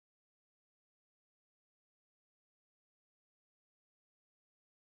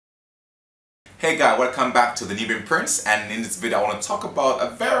Hey guys, welcome back to the Nubian Prince, and in this video I want to talk about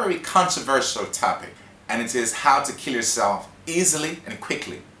a very controversial topic, and it is how to kill yourself easily and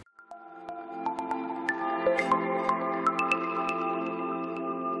quickly.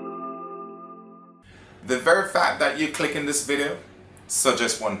 The very fact that you click in this video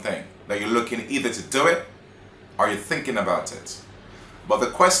suggests one thing, that you're looking either to do it or you're thinking about it. But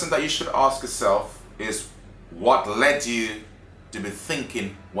the question that you should ask yourself is, what led you to be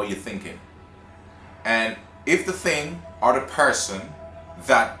thinking what you're thinking? And if the thing or the person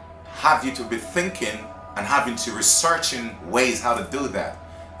that have you to be thinking and having to researching ways how to do that,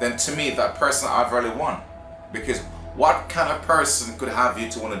 then to me that person I've really won. Because what kind of person could have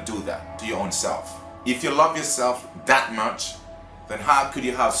you to want to do that to your own self? If you love yourself that much, then how could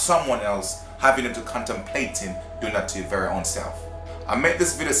you have someone else having you to contemplating doing that to your very own self? I made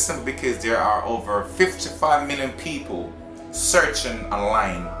this video simple because there are over 55 million people searching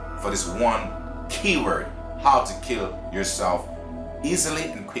online for this one keyword: how to kill yourself easily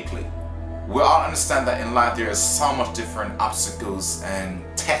and quickly. We all understand that in life there is so much different obstacles and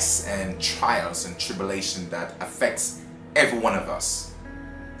tests and trials and tribulation that affects every one of us.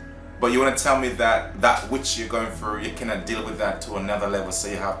 But you want to tell me that which you're going through, you cannot deal with that to another level, so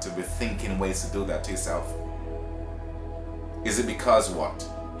you have to be thinking ways to do that to yourself? Is it because what?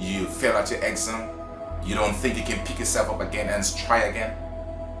 You fail at your exam? You don't think you can pick yourself up again and try again?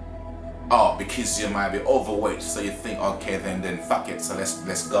 Oh, because you might be overweight, so you think, okay, then fuck it, so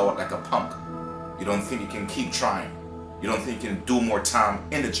let's go out like a punk. You don't think you can keep trying. You don't think you can do more time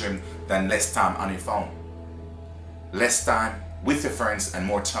in the gym than less time on your phone. Less time with your friends and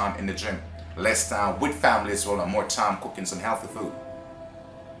more time in the gym. Less time with family as well and more time cooking some healthy food.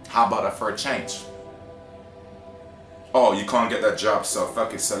 How about that for a change? Oh, you can't get that job, so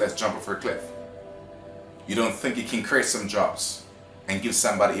fuck it, so let's jump off a cliff. You don't think you can create some jobs and give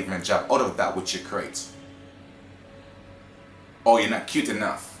somebody even a job out of that which you create? Oh, you're not cute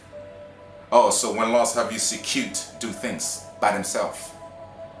enough. Oh, so when laws have you see cute do things by themselves?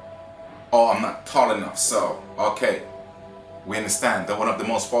 Oh, I'm not tall enough, so okay. We understand that one of the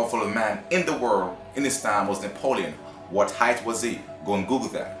most powerful men in the world in his time was Napoleon. What height was he? Go and Google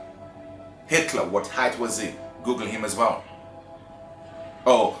that. Hitler, what height was he? Google him as well.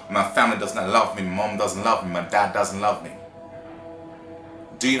 Oh, my family does not love me, my mom doesn't love me, my dad doesn't love me.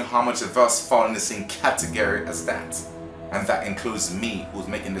 Do you know how much of us fall in the same category as that? And that includes me, who's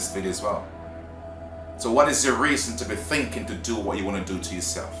making this video as well. So what is your reason to be thinking to do what you want to do to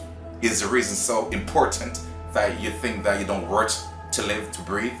yourself? Is the reason so important that you think that you don't work to live, to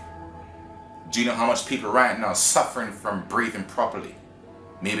breathe? Do you know how much people right now are suffering from breathing properly?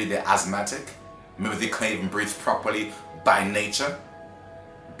 Maybe they're asthmatic, maybe they can't even breathe properly by nature,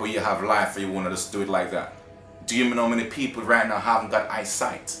 but you have life and you want to just do it like that. Do you know many people right now haven't got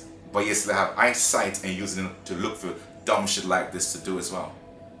eyesight, but yes, they have eyesight and using it to look for dumb shit like this to do as well?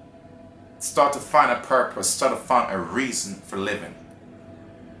 Start to find a purpose, start to find a reason for living.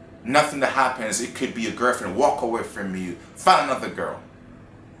 Nothing that happens, it could be your girlfriend walk away from you, find another girl.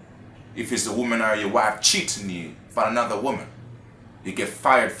 If it's a woman or your wife cheating you, find another woman. You get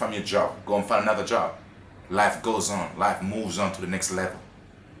fired from your job, go and find another job. Life goes on, life moves on to the next level.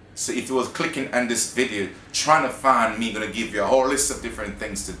 So if you was clicking on this video trying to find me gonna give you a whole list of different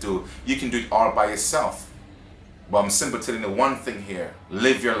things to do, you can do it all by yourself. But I'm simply telling you one thing here: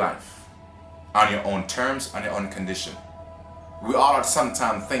 live your life on your own terms, on your own condition. We all are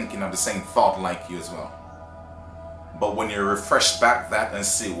sometimes thinking of the same thought like you as well. But when you refresh back that and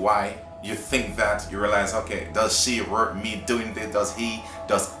see why you think that, you realize, okay, does she work me doing this?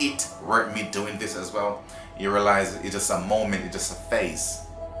 Does it work me doing this as well? You realize it's just a moment, it's just a phase.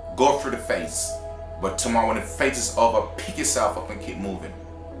 Go through the phase, but tomorrow when the phase is over, pick yourself up and keep moving.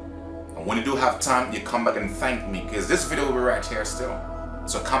 And when you do have time, you come back and thank me, because this video will be right here still.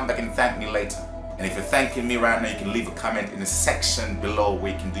 So come back and thank me later. And if you're thanking me right now, you can leave a comment in the section below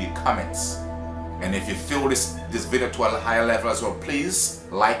where you can do your comments. And if you feel this video to a higher level as well, please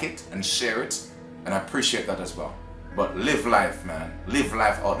like it and share it, and I appreciate that as well. But live life, man. Live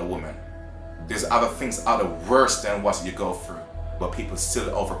life out the woman. There's other things out there worse than what you go through, but people still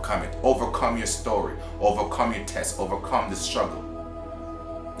overcome it. Overcome your story, overcome your test, overcome the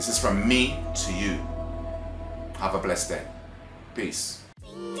struggle. This is from me to you. Have a blessed day. Peace.